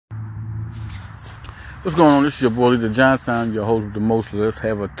What's going on? This is your boy, Leader Johnson, your host with the most. Let's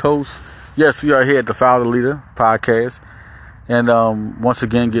have a toast. Yes, we are here at the Follow the Leader podcast. And once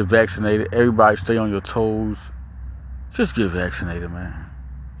again, get vaccinated. Everybody stay on your toes. Just get vaccinated, man.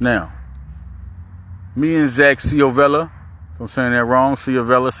 Now, me and Zach Ciovella, if I'm saying that wrong,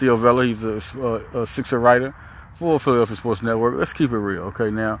 Ciovella, he's a Sixer writer for Philadelphia Sports Network. Let's keep it real, okay?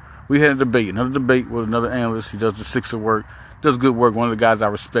 Now, we had another debate with another analyst. He does the Sixer work, does good work. One of the guys I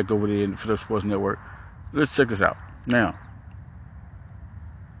respect over there in the Philadelphia Sports Network. Let's check this out. Now,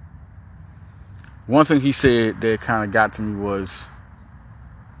 one thing he said that kind of got to me was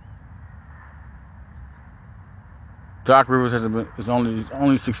Doc Rivers has only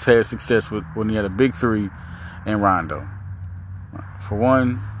had success when he had a big three and Rondo. For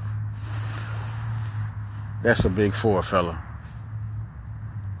one, that's a big four, fella.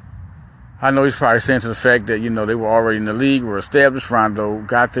 I know he's probably saying to the fact that, they were already in the league, were established. Rondo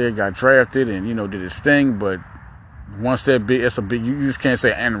got there, got drafted, and, did his thing. But once that big, it's a big, you just can't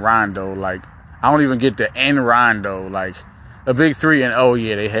say and Rondo. Like, I don't even get the and Rondo. Like, a big three and, oh,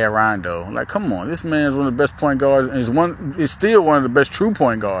 yeah, they had Rondo. Like, come on. This man's one of the best point guards, and is still one of the best true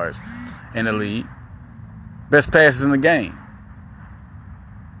point guards in the league. Best passes in the game.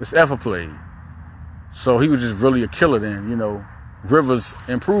 It's ever played. So he was just really a killer then, Rivers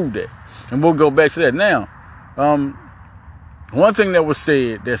improved it. And we'll go back to that. Now, one thing that was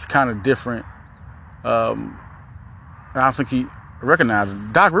said that's kind of different, I don't think he recognized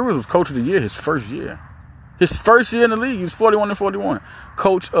it. Doc Rivers was coach of the year his first year. His first year in the league, he was 41-41.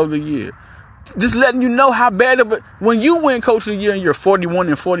 Coach of the year. Just letting you know how bad of it. When you win coach of the year and you're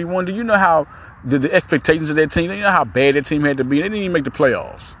 41-41, do you know how the expectations of that team, do you know how bad that team had to be? They didn't even make the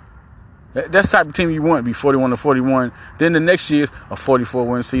playoffs. That's the type of team you want to be, 41-41. Then the next year, a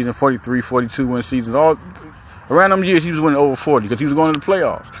 44-win season, 43, 42-win seasons. All around them years, he was winning over 40 because he was going to the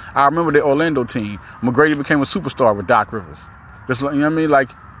playoffs. I remember the Orlando team. McGrady became a superstar with Doc Rivers. Just like, Like,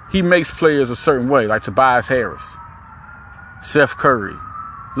 he makes players a certain way, like Tobias Harris, Seth Curry.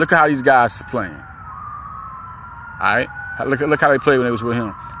 Look at how these guys is playing. All right? Look how they played when they was with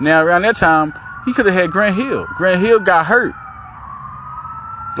him. Now, around that time, he could have had Grant Hill. Grant Hill got hurt.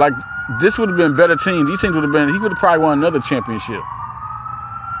 Like, this would have been better teams. These teams would have been, he would have probably won another championship.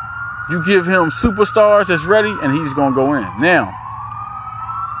 You give him superstars that's ready, and he's going to go in. Now,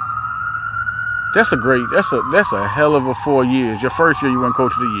 that's a hell of a 4 years. Your first year, you win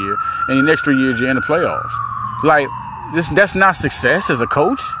coach of the year, and the next 3 years, you're in the playoffs. Like, that's not success as a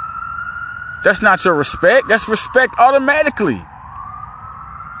coach. That's not your respect. That's respect automatically.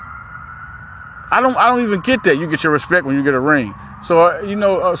 I don't even get that. You get your respect when you get a ring.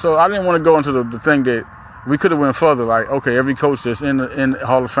 So, so I didn't want to go into the thing that we could have went further. Like, okay, every coach that's in the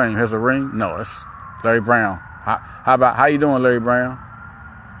Hall of Fame has a ring. No, it's Larry Brown. How you doing, Larry Brown?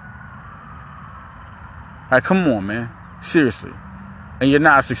 Like, come on, man. Seriously. And you're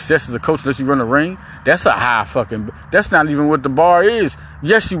not a success as a coach unless you run a ring. That's that's not even what the bar is.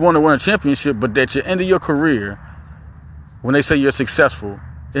 Yes, you want to win a championship, but at the end of your career, when they say you're successful,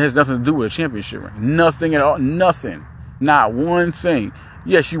 it has nothing to do with a championship ring. Nothing at all. Nothing. Not one thing.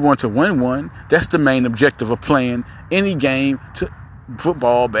 Yes, you want to win one. That's the main objective of playing any game, to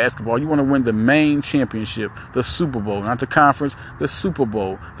football, basketball. You want to win the main championship, the Super Bowl, not the conference, the Super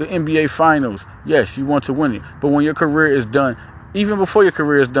Bowl, the NBA Finals. Yes, you want to win it. But when your career is done, even before your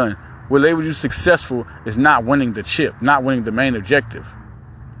career is done, what labels you successful is not winning the chip, not winning the main objective.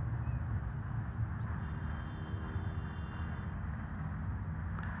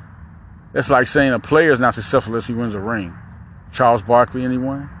 That's like saying a player is not successful unless he wins a ring. Charles Barkley,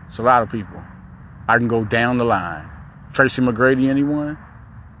 anyone? It's a lot of people. I can go down the line. Tracy McGrady, anyone?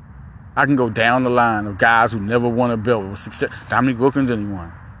 I can go down the line of guys who never won a belt with success. Dominique Wilkins,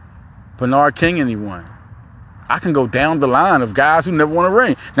 anyone? Bernard King, anyone? I can go down the line of guys who never won a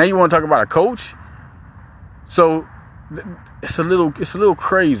ring. Now you want to talk about a coach? So it's a little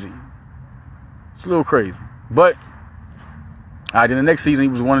crazy. It's a little crazy. But then the next season he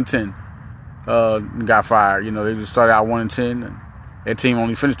was 1-10. Got fired. They just started out 1-10. And that team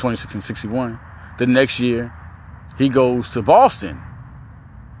only finished 26-61. The next year, he goes to Boston.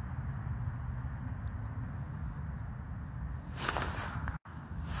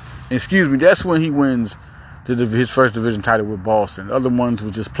 Excuse me. That's when he wins his first division title with Boston. The other ones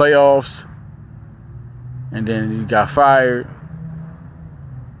were just playoffs. And then he got fired.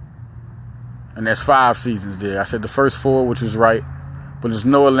 And that's 5 seasons there. I said the first 4, which was right. But there's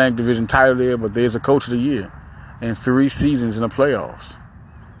no Atlantic Division title there, but there's a coach of the year. And 3 seasons in the playoffs.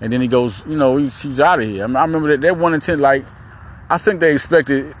 And then he goes, he's out of here. I remember that 1-10, like, I think they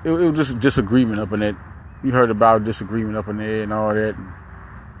expected, it was just a disagreement up in that. You heard about a disagreement up in there and all that.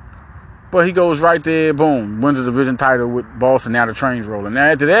 But he goes right there, boom, wins a division title with Boston. Now the train's rolling. Now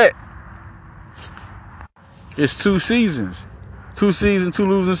after that, it's 2 seasons. 2 seasons, 2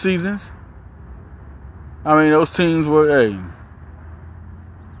 losing seasons. I mean, those teams were, hey.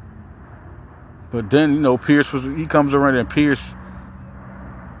 But then, Pierce he comes around, and Pierce,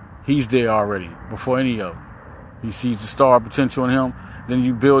 he's there already before any of them. He sees the star potential in him. Then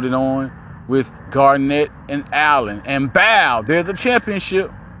you build it on with Garnett and Allen and Bow. There's a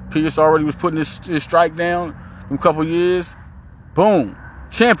championship. Pierce already was putting his strike down in a couple years. Boom.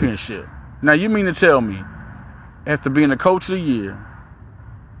 Championship. Now, you mean to tell me, after being the coach of the year,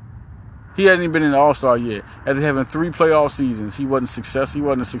 he hadn't even been in the All-Star yet. After having 3 playoff seasons, he wasn't successful. He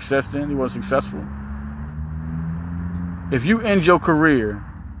wasn't a success then. He wasn't successful. If you end your career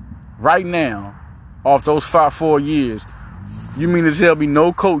right now off those 4 years, you mean to tell me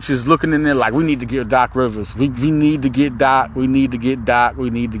no coach is looking in there like, we need to get Doc Rivers. We need to get Doc. We need to get Doc. We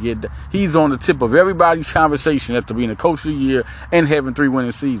need to get Doc. He's on the tip of everybody's conversation after being the coach of the year and having 3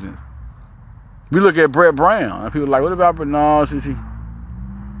 winning seasons. We look at Brett Brown, and people are like, what about Bernard?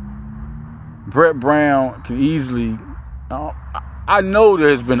 Brett Brown can easily... I know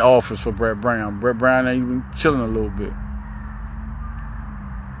there's been offers for Brett Brown. Brett Brown ain't even chilling a little bit.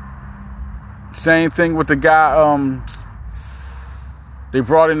 Same thing with the guy... They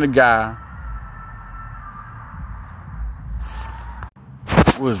brought in the guy.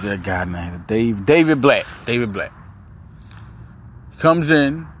 What is that guy name? David Black. David Black. Comes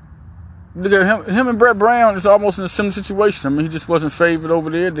in. Look at him and Brett Brown is almost in a similar situation. I mean, he just wasn't favored over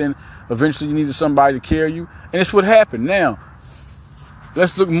there. Then eventually you needed somebody to carry you. And it's what happened. Now,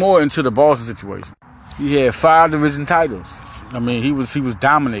 let's look more into the Boston situation. He had 5 division titles. I mean, he was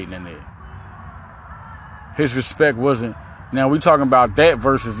dominating in there. His respect wasn't... Now, we talking about that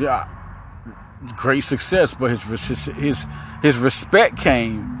versus great success, but his respect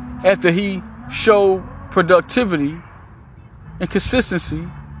came after he showed productivity and consistency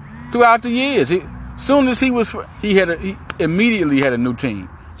throughout the years. Soon as he immediately had a new team.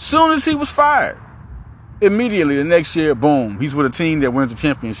 Soon as he was fired, immediately the next year, boom, he's with a team that wins the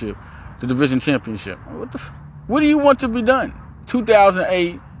championship, the division championship. What do you want to be done?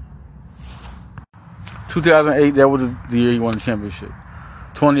 2008, that was the year he won the championship.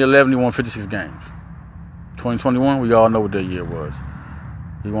 2011, he won 56 games. 2021, we all know what that year was.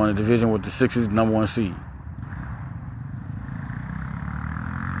 He won the division with the Sixers, number 1 seed.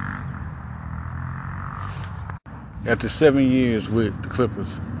 After 7 years with the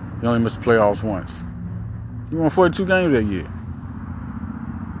Clippers, he only missed the playoffs once. He won 42 games that year.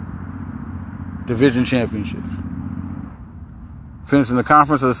 Division championships. Finished in the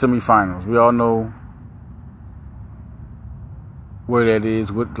conference or the semifinals. We all know where that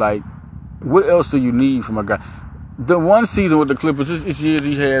is. What else do you need from a guy? The one season with the Clippers, this years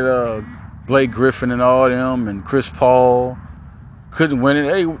he had Blake Griffin and all them and Chris Paul. Couldn't win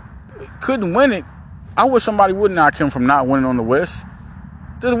it. Couldn't win it. I wish somebody would knock him from not winning on the West.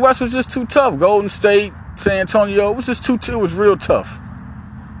 The West was just too tough. Golden State, San Antonio, it was just it was real tough.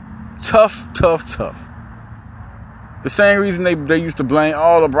 Tough. The same reason they used to blame,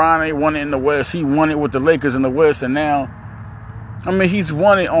 LeBron ain't won it in the West. He won it with the Lakers in the West, and now, I mean, he's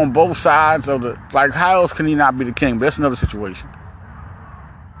won it on both sides of the... Like, how else can he not be the king? But that's another situation.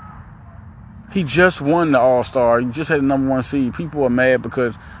 He just won the All-Star. He just had the number 1 seed. People are mad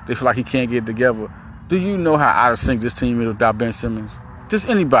because they feel like he can't get it together. Do you know how out of sync this team is without Ben Simmons? Does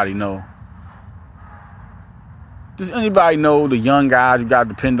anybody know? Does anybody know the young guys you got to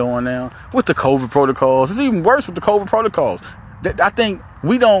depend on now? With the COVID protocols. It's even worse with the COVID protocols. I think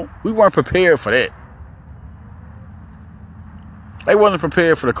we weren't prepared for that. They wasn't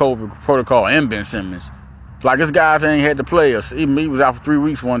prepared for the COVID protocol and Ben Simmons. Like, this guys ain't had to play us. Even he was out for 3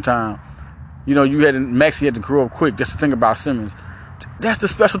 weeks one time. Maxey had to grow up quick. That's the thing about Simmons. That's the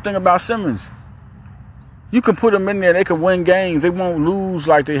special thing about Simmons. You can put them in there. They can win games. They won't lose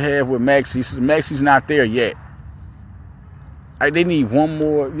like they have with Maxey. Maxey's not there yet. They need one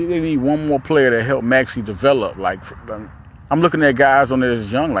more player to help Maxey develop. Like, I'm looking at guys on there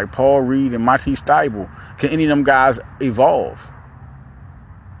that's young, like Paul Reed and Matisse Thybulle. Can any of them guys evolve?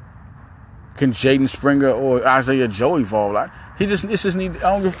 Can Jaden Springer or Isaiah Joe evolve? I don't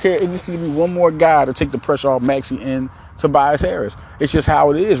care. It just needs to be one more guy to take the pressure off Maxey and Tobias Harris. It's just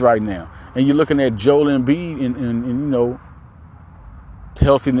how it is right now. And you're looking at Joel Embiid and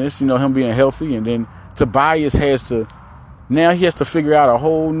healthiness, him being healthy. And then Tobias has to figure out a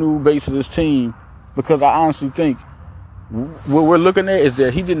whole new base of this team, because I honestly think what we're looking at is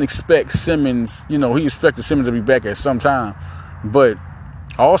that he didn't expect Simmons, he expected Simmons to be back at some time. But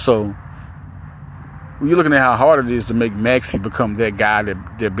also, you're looking at how hard it is to make Maxey become that guy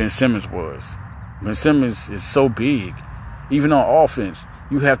that Ben Simmons was. Ben Simmons is so big. Even on offense,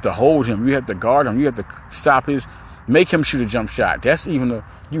 you have to hold him. You have to guard him. You have to make him shoot a jump shot. That's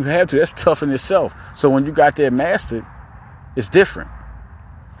that's tough in itself. So when you got that mastered, it's different.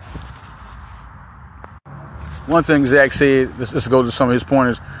 One thing Zach said, let's go to some of his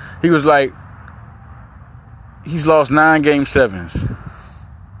pointers. He was like, he's lost 9 Game 7s.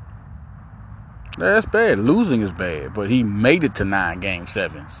 That's bad. Losing is bad, but he made it to 9 Game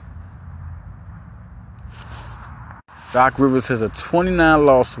 7s. Doc Rivers has a 29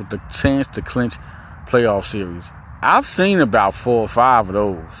 loss with the chance to clinch playoff series. I've seen about 4 or 5 of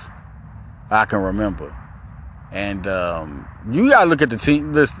those I can remember. And you got to look at the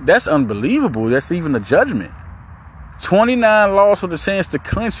team. That's unbelievable. That's even a judgment. 29 loss with a chance to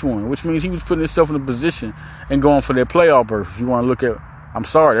clinch one, which means he was putting himself in a position and going for their playoff berth. If you want to look at, I'm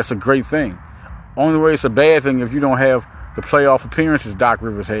sorry, that's a great thing. Only way it's a bad thing if you don't have the playoff appearances Doc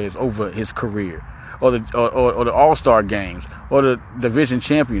Rivers has over his career, or the All-Star games, or the division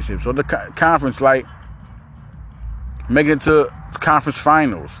championships, or the conference, like making it to conference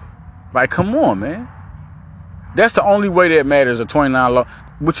finals. Like, come on, man. That's the only way that matters, a 29 loss.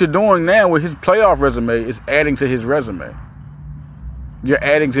 What you're doing now with his playoff resume is adding to his resume. You're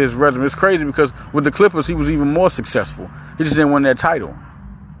adding to his resume. It's crazy because with the Clippers, he was even more successful. He just didn't win that title.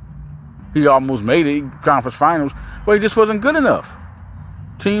 He almost made it, conference finals, but he just wasn't good enough.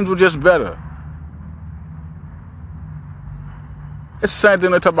 Teams were just better. It's the same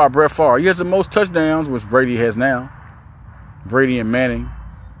thing they talk about Brett Favre. He has the most touchdowns, which Brady has now. Brady and Manning.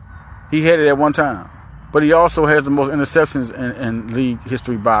 He had it at one time. But he also has the most interceptions in league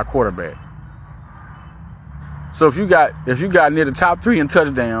history by a quarterback. So if you got near the top 3 in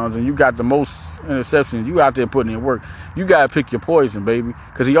touchdowns and you got the most interceptions, you out there putting in work. You got to pick your poison, baby,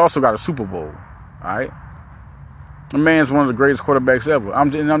 because he also got a Super Bowl. All right? The man's one of the greatest quarterbacks ever. I'm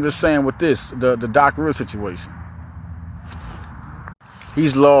just saying with this, the Doc Rivers situation.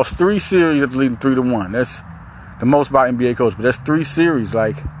 He's lost 3 series after leading 3-1. That's the most by NBA coach, but that's 3 series.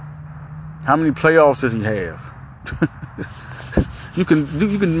 Like, how many playoffs does he have? You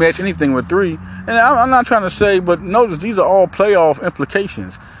can match anything with 3. And I'm not trying to say, but notice these are all playoff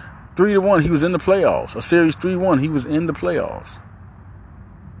implications. 3-1, he was in the playoffs. A series 3-1, he was in the playoffs.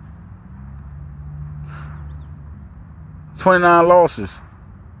 29 losses.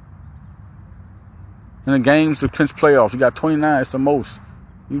 In the games to clinch playoffs, you got 29. It's the most.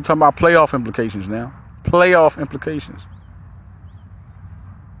 You talking about playoff implications now. Playoff implications.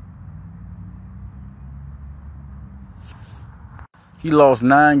 He lost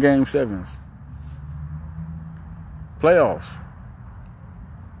 9 Game 7s. Playoffs.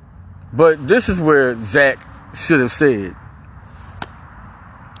 But this is where Zach should have said.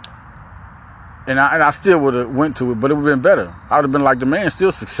 And I still would have went to it, but it would have been better. I would have been like, the man's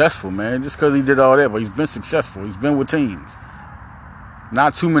still successful, man. Just because he did all that, but he's been successful. He's been with teams.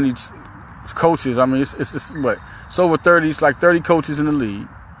 Not too many coaches. I mean, it's what? It's over 30. It's like 30 coaches in the league.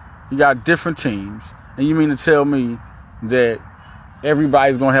 You got different teams. And you mean to tell me that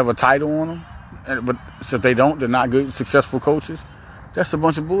everybody's going to have a title on them? But so if they don't, they're not good, successful coaches? That's a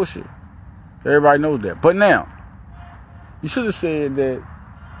bunch of bullshit. Everybody knows that. But now, you should have said that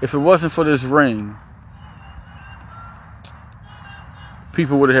if it wasn't for this ring,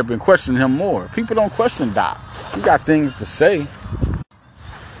 people would have been questioning him more. People don't question Doc. He got things to say.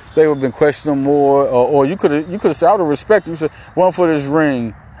 They would have been questioning him more, or you could have said, I would have respected. You said, one for this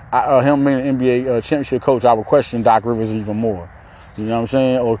ring, him being an NBA championship coach, I would question Doc Rivers even more. You know what I'm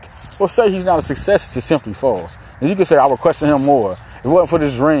saying? Or say he's not a success, it's simply false. And you could say, I would question him more. If it wasn't for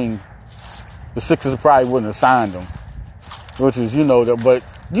this ring, the Sixers probably wouldn't have signed him. Which is, but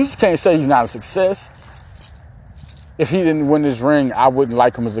you just can't say he's not a success. If he didn't win this ring, I wouldn't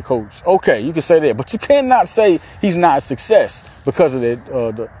like him as a coach. Okay, you can say that. But you cannot say he's not a success because of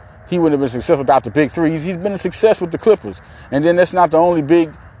that. He wouldn't have been successful without the big 3. He's been a success with the Clippers. And then that's not the only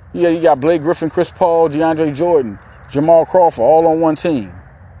big. Yeah, you got Blake Griffin, Chris Paul, DeAndre Jordan, Jamal Crawford, all on one team.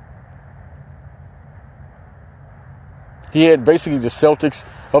 He had basically the Celtics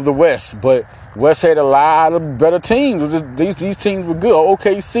of the West, but West had a lot of better teams. These teams were good.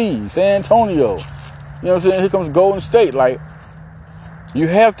 OKC, San Antonio. You know what I'm saying? Here comes Golden State. Like, you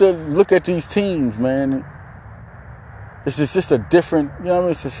have to look at these teams, man. This is just a different,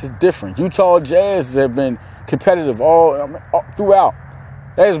 it's just different. Utah Jazz have been competitive all throughout.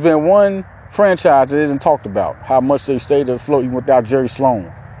 There's been one franchise that isn't talked about, how much they stayed afloat even without Jerry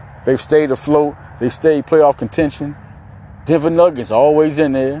Sloan. They've stayed afloat. They stayed playoff contention. Denver Nuggets always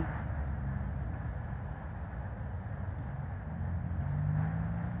in there.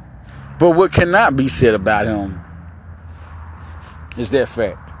 But what cannot be said about him is that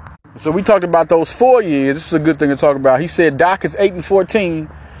fact. So we talked about those 4 years. This is a good thing to talk about. He said Doc is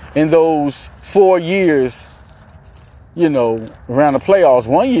 8-14 in those 4 years, around the playoffs.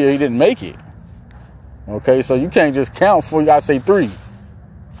 1 year he didn't make it. Okay, so you can't just count 4, you gotta say 3.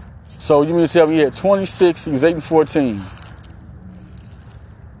 So you mean to tell me he had 26, he was 8-14.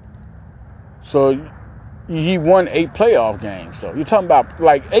 So he won 8 playoff games. So you're talking about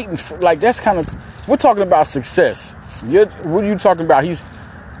like 8 and like that's kind of, we're talking about success. What are you talking about?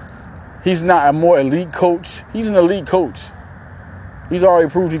 He's not a more elite coach. He's an elite coach. He's already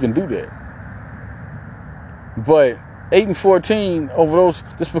proved he can do that. But 8-14 over those,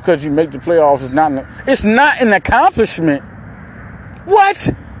 just because you make the playoffs is not an accomplishment.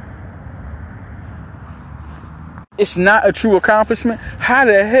 What? It's not a true accomplishment. How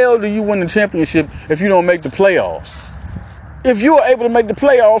the hell do you win the championship if you don't make the playoffs? If you are able to make the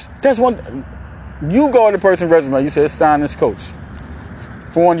playoffs, that's one. You go to the person's resume. You say, sign this coach.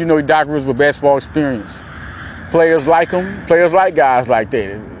 For one, Doc Rivers with basketball experience. Players like him. Players like guys like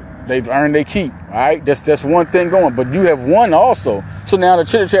that. They've earned their keep. All right, that's one thing going. But you have won also. So now the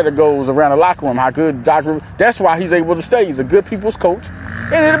chitter chatter goes around the locker room. How good Doc Rivers? That's why he's able to stay. He's a good people's coach,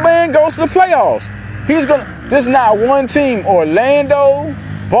 and then the man goes to the playoffs. There's not one team, Orlando,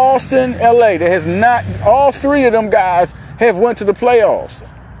 Boston, LA, that has not, all 3 of them guys have went to the playoffs.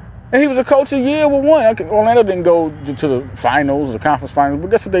 And he was a coach of the year with 1. Orlando didn't go to the finals, or the conference finals,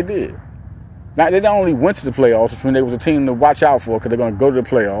 but guess what they did? Now, they not only went to the playoffs, when they was a team to watch out for because they're going to go to the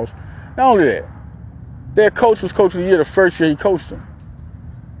playoffs. Not only that, their coach was coach of the year the first year he coached them.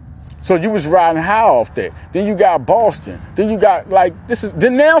 So you was riding high off that. Then you got Boston. Then you got,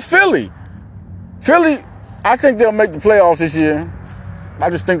 then now Philly. Philly, I think they'll make the playoffs this year. I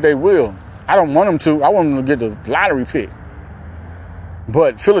just think they will. I don't want them to. I want them to get the lottery pick.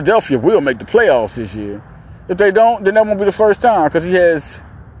 But Philadelphia will make the playoffs this year. If they don't, then that won't be the first time because he has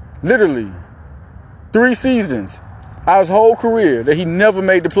literally 3 seasons out of his whole career that he never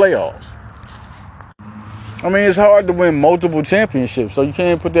made the playoffs. I mean, it's hard to win multiple championships, so you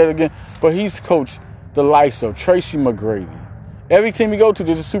can't put that again. But he's coached the likes of Tracy McGrady. Every team you go to,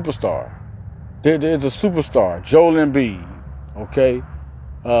 there's a superstar. There's a superstar, Joel Embiid, okay?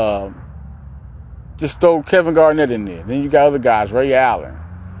 Just throw Kevin Garnett in there. Then you got other guys, Ray Allen.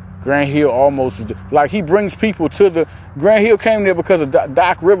 Grant Hill almost, he brings people to the, Grant Hill came there because of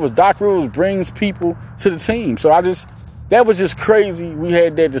Doc Rivers. Doc Rivers brings people to the team. So that was just crazy. We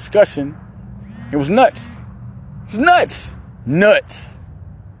had that discussion. It was nuts. It was nuts. Nuts.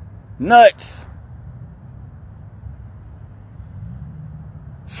 Nuts.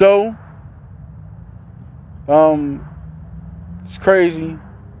 So, it's crazy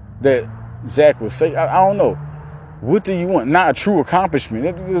that Zach would say, I don't know. What do you want? Not a true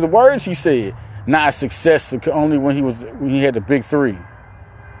accomplishment. The words he said, not a success only when he had the big 3.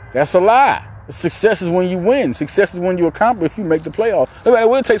 That's a lie. Success is when you win. Success is when you accomplish, if you make the playoffs. No matter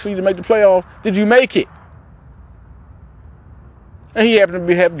what it takes for you to make the playoffs, did you make it? And he happened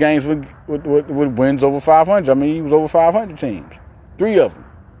to have games with wins over 500. I mean, he was over 500 teams. 3 of them.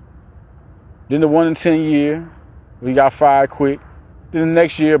 Then the 1 in 10 year, he got fired quick. Then the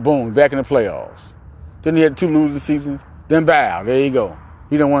next year, boom, back in the playoffs. Then he had 2 losing seasons. Then bow, there you go.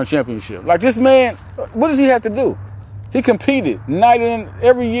 He done won a championship. Like this man, what does he have to do? He competed night in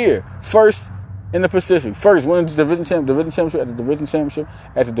every year. First in the Pacific. First, won the division championship, at the division championship,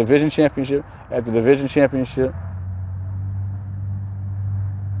 at the division championship, at the division championship.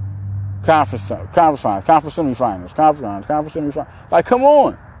 Conference finals, conference semifinals, conference semifinals. Like, come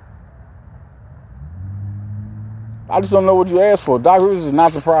on. I just don't know what you asked for. Doc Rivers is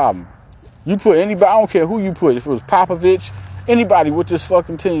not the problem. You put anybody, I don't care who you put. If it was Popovich, anybody with this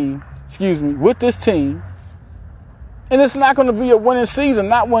fucking team, with this team, and it's not going to be a winning season,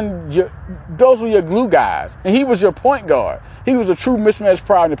 not when those were your glue guys. And he was your point guard. He was a true mismatch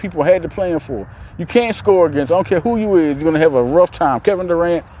problem that people had to play him for. You can't score against, I don't care who you is, you're going to have a rough time. Kevin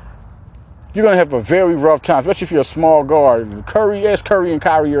Durant, you're going to have a very rough time, especially if you're a small guard. Curry and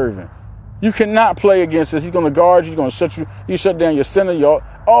Kyrie Irving. You cannot play against this. He's going to guard you. He's going to shut down your center,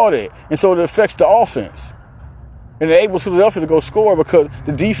 all that. And so it affects the offense. And they're able Philadelphia to go score because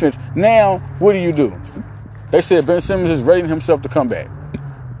the defense. Now, what do? They said Ben Simmons is rating himself to come back.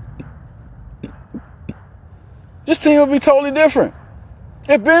 This team will be totally different.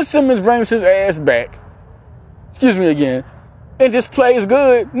 If Ben Simmons brings his ass back, and just plays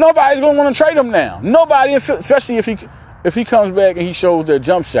good, nobody's going to want to trade him now. Nobody, especially if he comes back and he shows that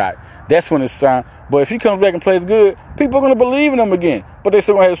jump shot. That's when it's signed. But if he comes back and plays good, people are going to believe in him again. But they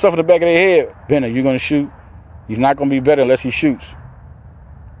still going to have stuff in the back of their head. Ben, are you going to shoot? He's not going to be better unless he shoots.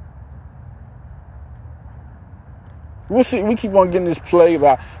 We'll see. We keep on getting this play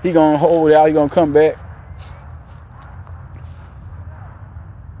about he gonna hold it out, he gonna come back.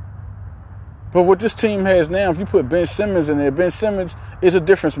 But what this team has now, if you put Ben Simmons in there, Ben Simmons is a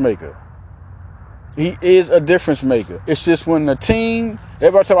difference maker. He is a difference maker. It's just when the team,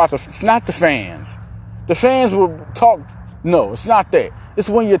 everybody talk about it's not the fans. The fans will talk. No, it's not that. It's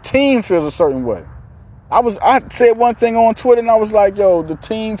when your team feels a certain way. I said one thing on Twitter and I was like, yo, the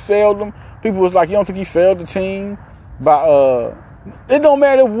team failed them. People was like, you don't think he failed the team? It don't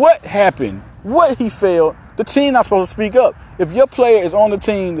matter what happened, what he failed, the team not supposed to speak up. If your player is on the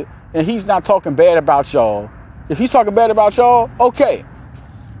team and he's not talking bad about y'all, if he's talking bad about y'all, okay.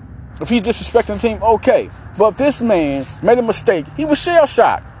 If he's disrespecting the team, okay. But if this man made a mistake, he was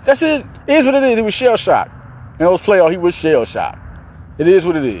shell-shocked. That's it. It is what it is. He was shell-shocked. In those playoffs, he was shell-shocked. It is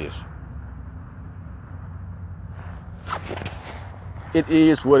what it is. It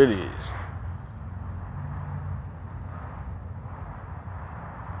is what it is.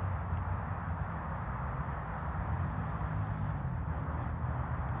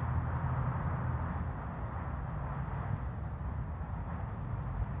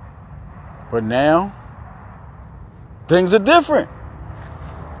 But now, things are different.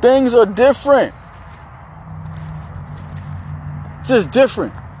 Things are different. Just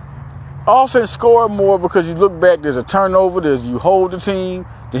different. Offense score more because you look back, there's a turnover, you hold the team,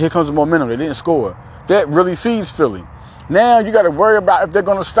 then here comes the momentum. They didn't score. That really feeds Philly. Now you got to worry about if they're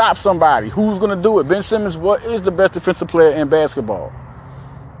going to stop somebody. Who's going to do it? Ben Simmons, what is the best defensive player in basketball?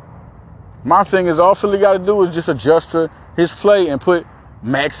 My thing is all Philly got to do is just adjust to his play and put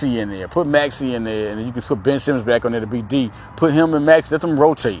Maxey in there. Put Maxey in there, and then you can put Ben Simmons back on there to be D. Put him and Maxey. Let them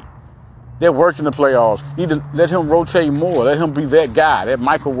rotate. That worked in the playoffs. You need to let him rotate more. Let him be that guy, that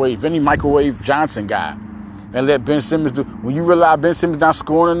Vinny Microwave Johnson guy. And let Ben Simmons do. When you realize Ben Simmons not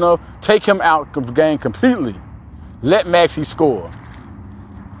scoring enough, take him out of the game completely. Let Maxey score.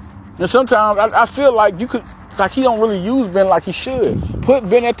 And sometimes I feel like he don't really use Ben like he should. Put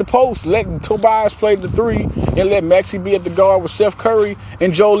Ben at the post. Let Tobias play the 3 and let Maxey be at the guard with Seth Curry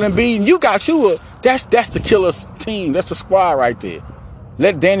and Joel Embiid. And you got that's the killer's team. That's a squad right there.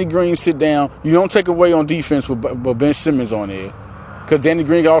 Let Danny Green sit down. You don't take away on defense with Ben Simmons on there. Because Danny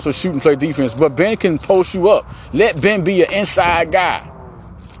Green can also shoot and play defense. But Ben can post you up. Let Ben be an inside guy.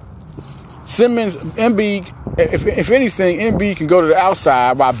 Simmons, Embiid, if anything, Embiid can go to the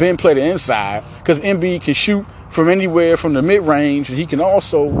outside while Ben play the inside. Because Embiid can shoot from anywhere from the mid-range. And he can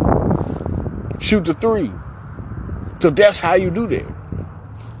also shoot the 3. So that's how you do that.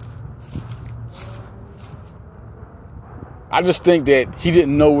 I just think that he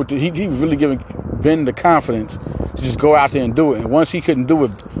didn't know what he was really giving Ben the confidence to just go out there and do it. And once he couldn't do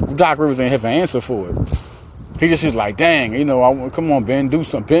it, Doc Rivers didn't have an answer for it. He just was like, dang, come on, Ben, do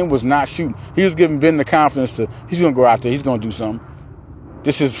something. Ben was not shooting. He was giving Ben the confidence he's going to go out there, he's going to do something.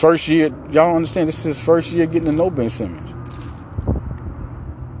 This is his first year. Y'all understand, this is his first year getting to know Ben Simmons.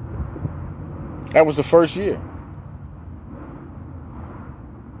 That was the first year.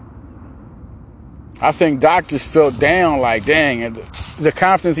 I think Doc just felt down like, dang, and the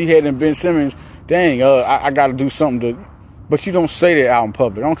confidence he had in Ben Simmons, dang, I got to do something but you don't say that out in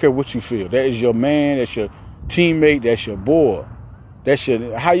public. I don't care what you feel. That is your man, that's your teammate, that's your boy. That's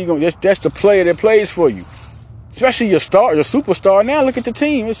the player that plays for you. Especially your star, your superstar. Now look at the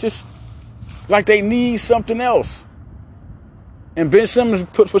team. It's just like they need something else. And Ben Simmons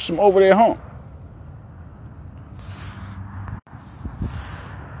puts them over their hump.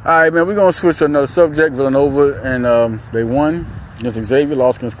 All right, man, we're going to switch to another subject. Villanova, and they won against Xavier,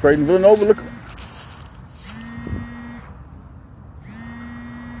 lost against Creighton. Villanova, look.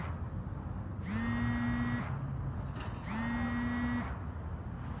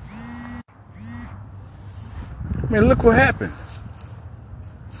 Man, look what happened.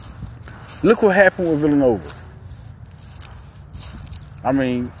 Look what happened with Villanova. I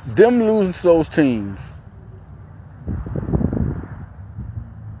mean, them losing to those teams.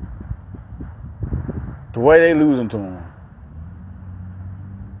 The way they losing to them.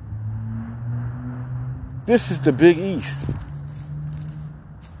 This is the Big East.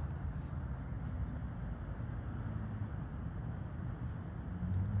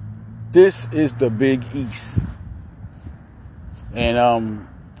 This is the Big East. And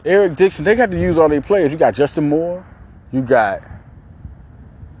Eric Dixon, they got to use all their players. You got Justin Moore. You got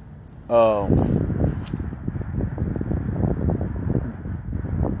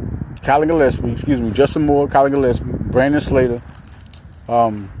Colin Gillespie, Justin Moore, Colin Gillespie, Brandon Slater,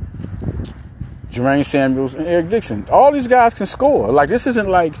 Jermaine Samuels, and Eric Dixon. All these guys can score. Like, this isn't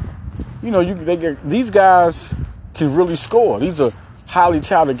like, these guys can really score. These are highly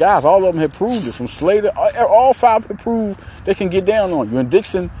talented guys. All of them have proved it. From Slater, all 5 have proved they can get down on you. And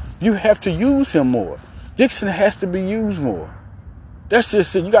Dixon, you have to use him more. Dixon has to be used more. That's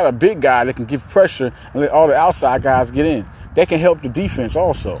just it. You got a big guy that can give pressure and let all the outside guys get in. That can help the defense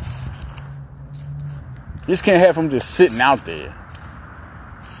also. You just can't have him just sitting out there.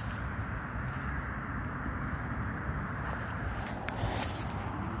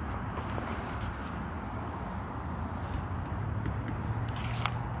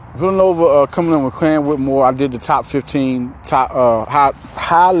 Villanova coming in with Cam Whitmore. I did the top 15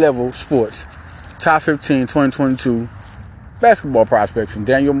 high level sports. Top 15 2022 basketball prospects. And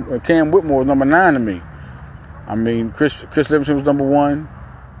Cam Whitmore was number 9 to me. I mean, Chris Livingston was number 1.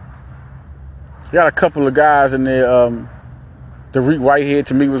 You got a couple of guys in there. Derek Whitehead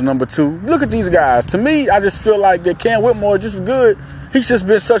to me was number 2. Look at these guys. To me, I just feel like that Cam Whitmore is just as good. He's just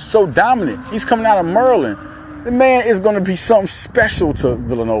been so dominant. He's coming out of Maryland. The man is going to be something special to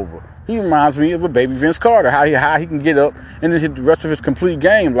Villanova. He reminds me of a baby Vince Carter, how he can get up and then the rest of his complete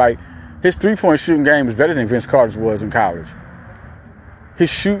game. Like, his three-point shooting game is better than Vince Carter's was in college.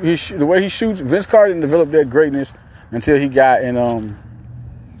 The way he shoots, Vince Carter didn't develop that greatness until he got in in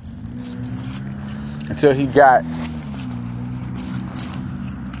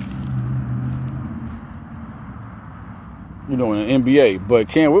the NBA. But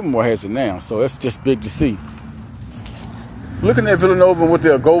Cam Whitmore has it now, so that's just big to see. Looking at Villanova and what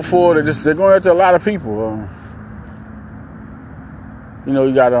they'll go for, they're going after a lot of people.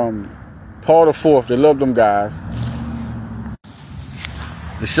 You got Paul the Fourth. They love them guys.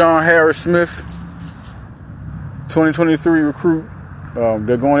 Deshaun Harris-Smith, 2023 recruit.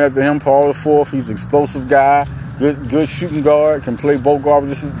 They're going after him, Paul the Fourth. He's an explosive guy, good shooting guard, can play both guard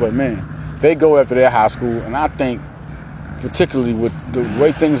positions. But man, they go after their high school, and I think, particularly with the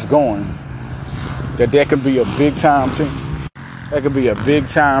way things are going, that could be a big time team. That could be a big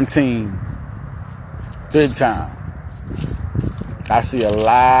time team. Big time. I see a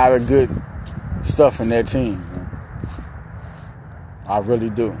lot of good stuff in that team. Man. I really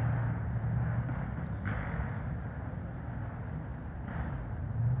do.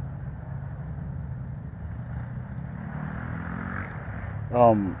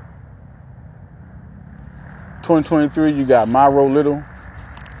 Um, 2023, you got Myro Little.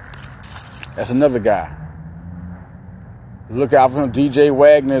 That's another guy. Look out for him. DJ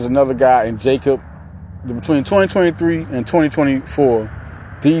Wagner is another guy, and Jacob. Between 2023 and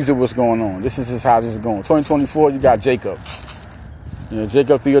 2024, these are what's going on. This is how this is going. 2024, you got Jacob.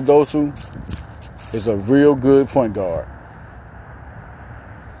 Jacob Theodosu is a real good point guard.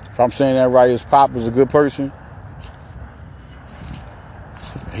 If I'm saying that right, his pop is a good person.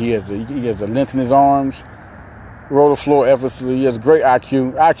 He has a length in his arms. Roll the floor effortlessly. He has great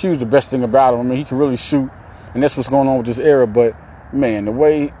IQ. IQ is the best thing about him. I mean, he can really shoot. And that's what's going on with this era. But, man, the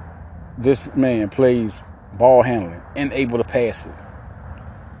way this man plays ball handling and able to pass it,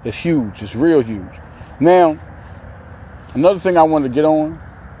 it's huge. It's real huge. Now, another thing I wanted to get on,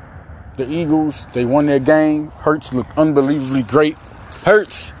 the Eagles, they won their game. Hurts looked unbelievably great.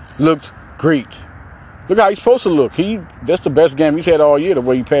 Hurts looked great. Look how he's supposed to look. That's the best game he's had all year, the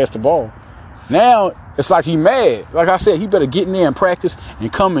way he passed the ball. Now, it's like he mad. Like I said, he better get in there and practice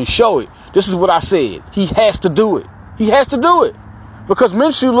and come and show it. This is what I said. He has to do it. He has to do it. Because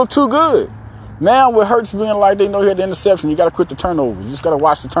Minshew looked too good. Now with Hurts being like they know he had the interception, you got to quit the turnovers. You just got to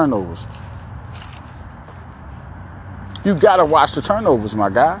watch the turnovers. You got to watch the turnovers, my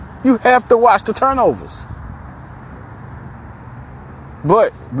guy. You have to watch the turnovers.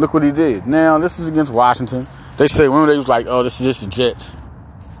 But look what he did. Now, this is against Washington. They say, when they was like, oh, this is just the Jets.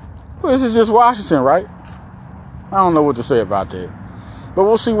 Well, this is just Washington, right? I don't know what to say about that. But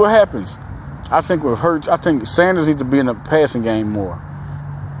we'll see what happens. I think with Hurts, I think Sanders needs to be in the passing game more.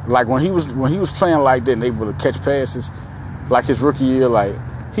 Like when he was playing like that and able to catch passes, like his rookie year, like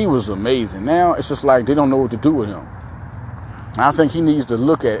he was amazing. Now it's just like they don't know what to do with him. And I think he needs to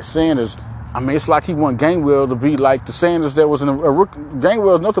look at Sanders. I mean, it's like he want Gainwell to be like the Sanders that was in a rookie.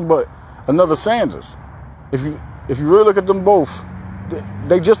 Gainwell is nothing but another Sanders. If you really look at them both,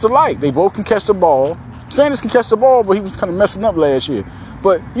 they just alike. They both can catch the ball. Sanders can catch the ball, but he was kind of messing up last year.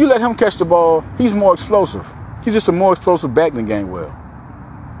 But you let him catch the ball, he's more explosive. He's just a more explosive back than Gainwell.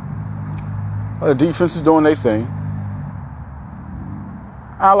 The defense is doing their thing.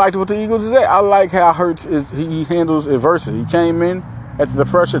 I liked what the Eagles is at. I like how Hurts he handles adversity. He came in after the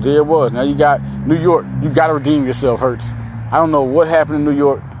pressure, there it was. Now you got New York. You got to redeem yourself, Hurts. I don't know what happened in New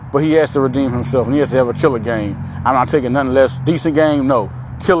York, but he has to redeem himself, and he has to have a killer game. I'm not taking nothing less. Decent game? No.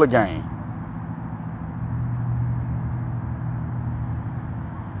 Killer game.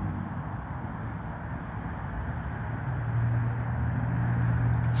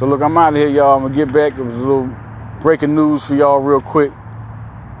 So look, I'm out of here, y'all. I'm gonna get back. It was a little breaking news for y'all real quick.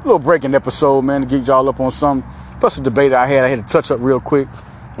 A little breaking episode, man, to get y'all up on something. Plus the debate I had to touch up real quick.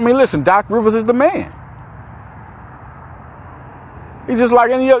 I mean, listen, Doc Rivers is the man. He's just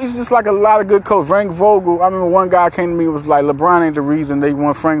like a lot of good coaches. Frank Vogel, I remember one guy came to me and was like, LeBron ain't the reason they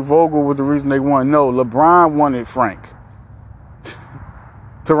won. Frank Vogel was the reason they won. No, LeBron wanted Frank.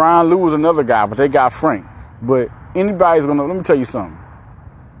 Tyronn Lue was another guy, but they got Frank. But anybody's gonna, let me tell you something.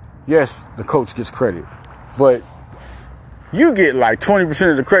 Yes, the coach gets credit, but you get like 20%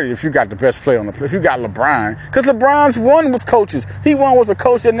 of the credit if you got the best player on the play. If you got LeBron, because LeBron's won with coaches. He won with a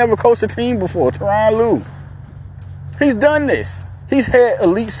coach that never coached a team before, Tyronn Lue. He's done this. He's had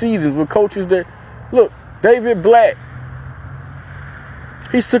elite seasons with coaches that, look, David Blatt.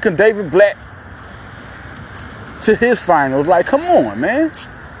 He's taken David Blatt to his finals. Like, come on, man.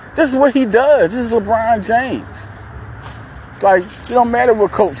 This is what he does. This is LeBron James. Like, it don't matter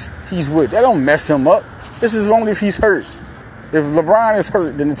what coach he's with. That don't mess him up. This is only if he's hurt. If LeBron is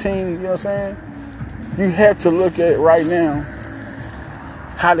hurt, then the team, you know what I'm saying? You have to look at right now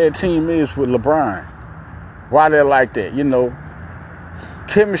how that team is with LeBron. Why they're like that, you know.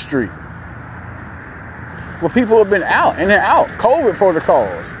 Chemistry. Well, people have been out, and they're out. COVID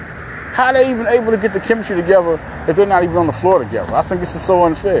protocols. How are they even able to get the chemistry together if they're not even on the floor together? I think this is so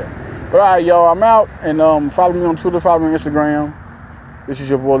unfair. But all right, y'all, I'm out. And follow me on Twitter, follow me on Instagram. This is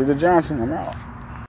your boy, Leader Johnson. I'm out.